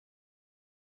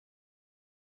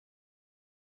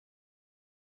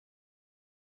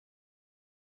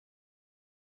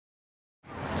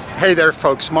Hey there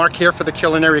folks, Mark here for the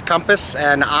Culinary Compass,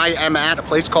 and I am at a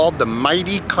place called the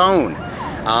Mighty Cone.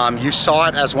 You saw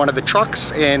it as one of the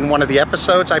trucks in one of the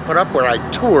episodes I put up where I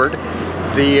toured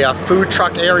the food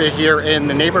truck area here in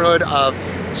the neighborhood of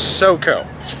SoCo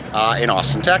in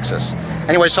Austin, Texas.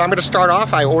 Anyway, so I'm going to start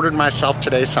off. I ordered myself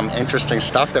today some interesting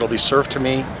stuff that'll be served to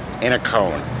me in a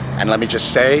cone. And let me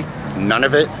just say, none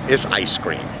of it is ice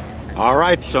cream. All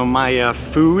right, so my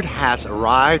food has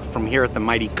arrived from here at the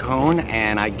Mighty Cone,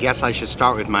 and I guess I should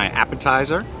start with my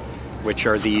appetizer, which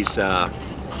are these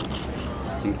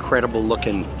incredible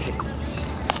looking pickles.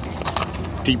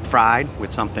 Deep fried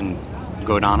with something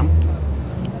good on them.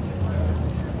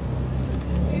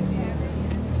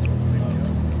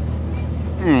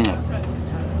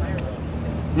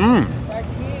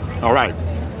 All right,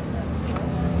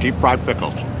 deep fried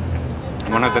pickles.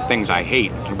 One of the things I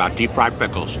hate about deep fried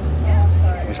pickles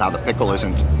is how the pickle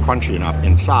isn't crunchy enough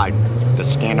inside to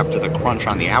stand up to the crunch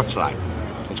on the outside.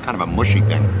 It's kind of a mushy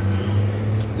thing.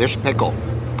 This pickle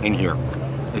in here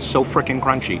is so freaking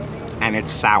crunchy, and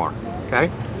it's sour, okay?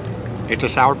 It's a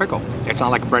sour pickle. It's not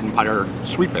like a bread and butter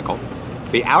sweet pickle.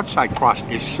 The outside crust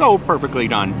is so perfectly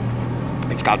done.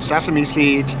 It's got sesame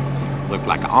seeds, look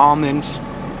like almonds,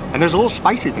 and there's a little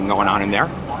spicy thing going on in there.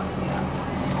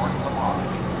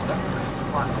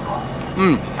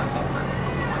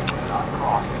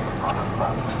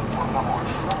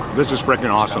 This is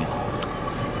freaking awesome.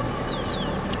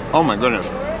 Oh my goodness.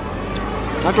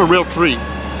 That's a real treat.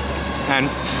 And,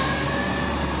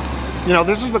 you know,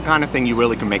 this is the kind of thing you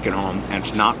really can make at home, and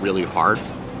it's not really hard.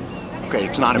 Okay,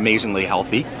 it's not amazingly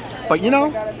healthy, but you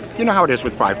know how it is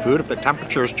with fried food. If the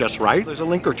temperature is just right, there's a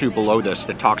link or two below this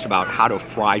that talks about how to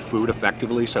fry food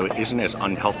effectively so it isn't as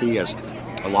unhealthy as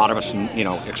a lot of us,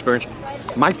 experience.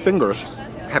 My fingers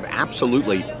have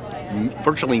absolutely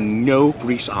virtually no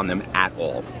grease on them at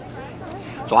all.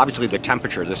 So obviously the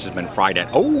temperature this has been fried at.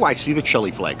 Oh, I see the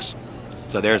chili flakes.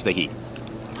 So there's the heat.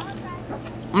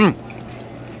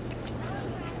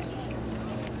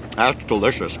 That's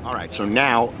delicious. All right, so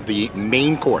now the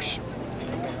main course.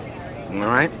 All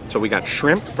right, so we got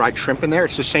shrimp, fried shrimp in there.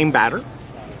 It's the same batter.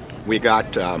 We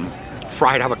got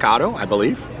fried avocado, I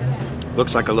believe.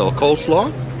 Looks like a little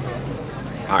coleslaw.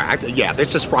 All right, yeah,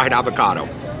 this is fried avocado.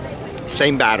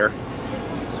 Same batter.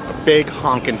 A big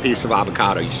honking piece of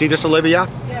avocado. You see this, Olivia?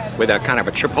 With a kind of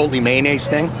a chipotle mayonnaise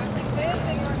thing.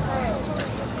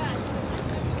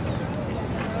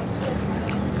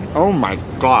 Oh my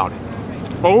God.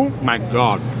 Oh my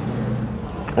God.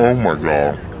 Oh my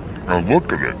God. And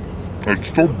look at it.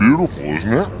 It's so beautiful,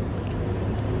 isn't it?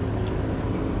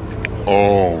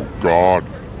 Oh God.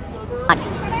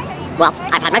 Well,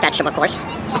 I've had my vegetable course.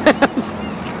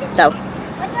 So,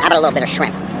 how about a little bit of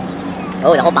shrimp?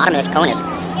 Oh, the whole bottom of this cone is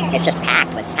just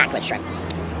packed with shrimp.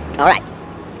 All right.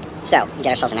 So, we get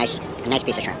ourselves a nice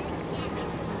piece of shrimp.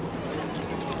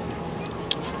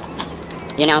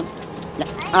 You know,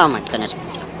 oh my goodness.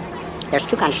 There's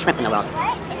two kinds of shrimp in the world.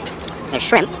 There's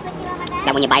shrimp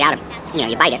that when you bite out of,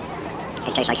 you bite it,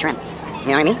 it tastes like shrimp. You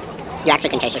know what I mean? You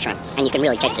actually can taste the shrimp, and you can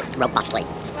really taste it robustly.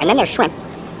 And then there's shrimp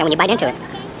that when you bite into it,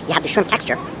 you have the shrimp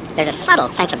texture. There's a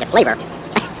subtle sense of the flavor.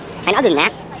 And other than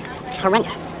that, it's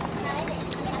horrendous.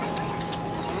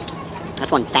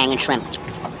 That's one banging shrimp.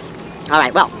 All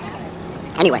right, well,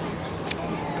 anyway,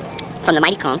 from the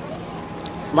Mighty Cone,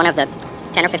 one of the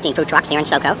 10 or 15 food trucks here in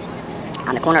SoCo,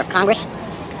 on the corner of Congress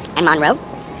and Monroe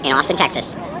in Austin,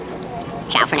 Texas.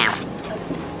 Ciao for now.